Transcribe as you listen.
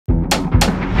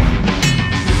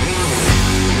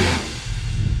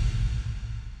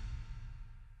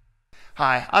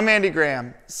Hi, I'm Andy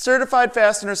Graham, Certified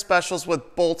Fastener Specialist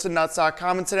with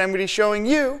boltsandnuts.com, and today I'm going to be showing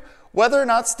you whether or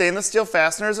not stainless steel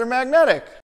fasteners are magnetic.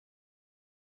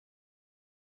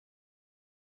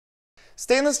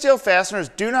 Stainless steel fasteners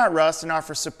do not rust and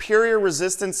offer superior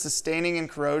resistance to staining and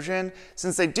corrosion.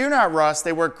 Since they do not rust,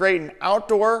 they work great in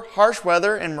outdoor, harsh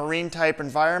weather, and marine type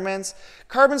environments.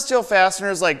 Carbon steel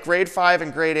fasteners like grade 5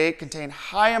 and grade 8 contain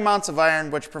high amounts of iron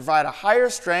which provide a higher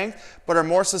strength but are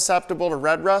more susceptible to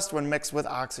red rust when mixed with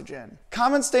oxygen.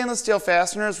 Common stainless steel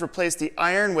fasteners replace the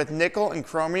iron with nickel and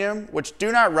chromium, which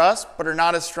do not rust but are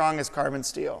not as strong as carbon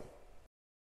steel.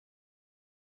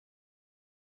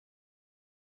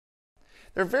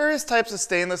 There are various types of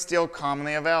stainless steel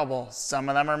commonly available. Some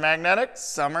of them are magnetic,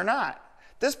 some are not.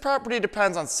 This property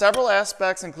depends on several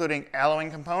aspects, including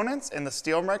alloying components and the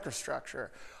steel microstructure.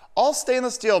 All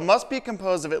stainless steel must be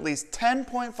composed of at least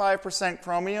 10.5%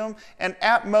 chromium and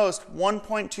at most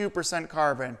 1.2%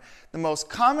 carbon. The most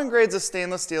common grades of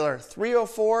stainless steel are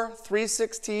 304,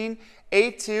 316,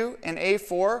 A2, and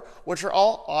A4, which are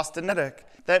all austenitic.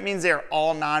 That means they are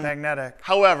all non-magnetic.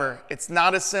 However, it's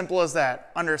not as simple as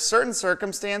that. Under certain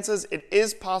circumstances, it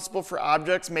is possible for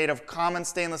objects made of common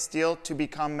stainless steel to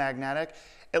become magnetic,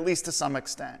 at least to some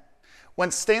extent.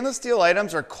 When stainless steel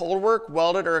items are cold work,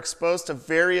 welded, or exposed to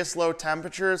various low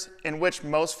temperatures, in which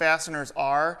most fasteners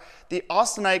are, the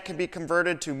austenite can be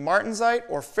converted to martensite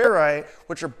or ferrite,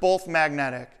 which are both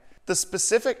magnetic. The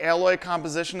specific alloy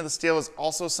composition of the steel is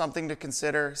also something to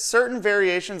consider. Certain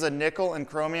variations of nickel and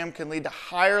chromium can lead to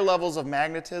higher levels of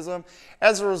magnetism.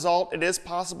 As a result, it is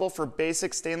possible for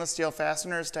basic stainless steel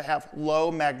fasteners to have low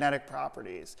magnetic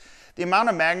properties. The amount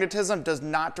of magnetism does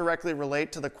not directly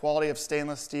relate to the quality of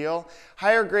stainless steel.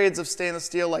 Higher grades of stainless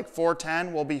steel like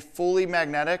 410 will be fully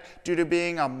magnetic due to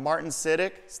being a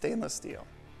martensitic stainless steel.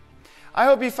 I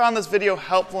hope you found this video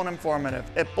helpful and informative.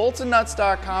 At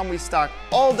boltsandnuts.com, we stock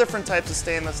all different types of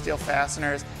stainless steel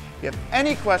fasteners. If you have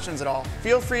any questions at all,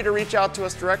 feel free to reach out to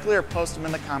us directly or post them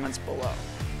in the comments below.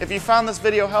 If you found this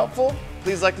video helpful,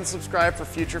 please like and subscribe for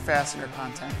future fastener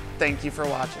content. Thank you for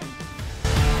watching.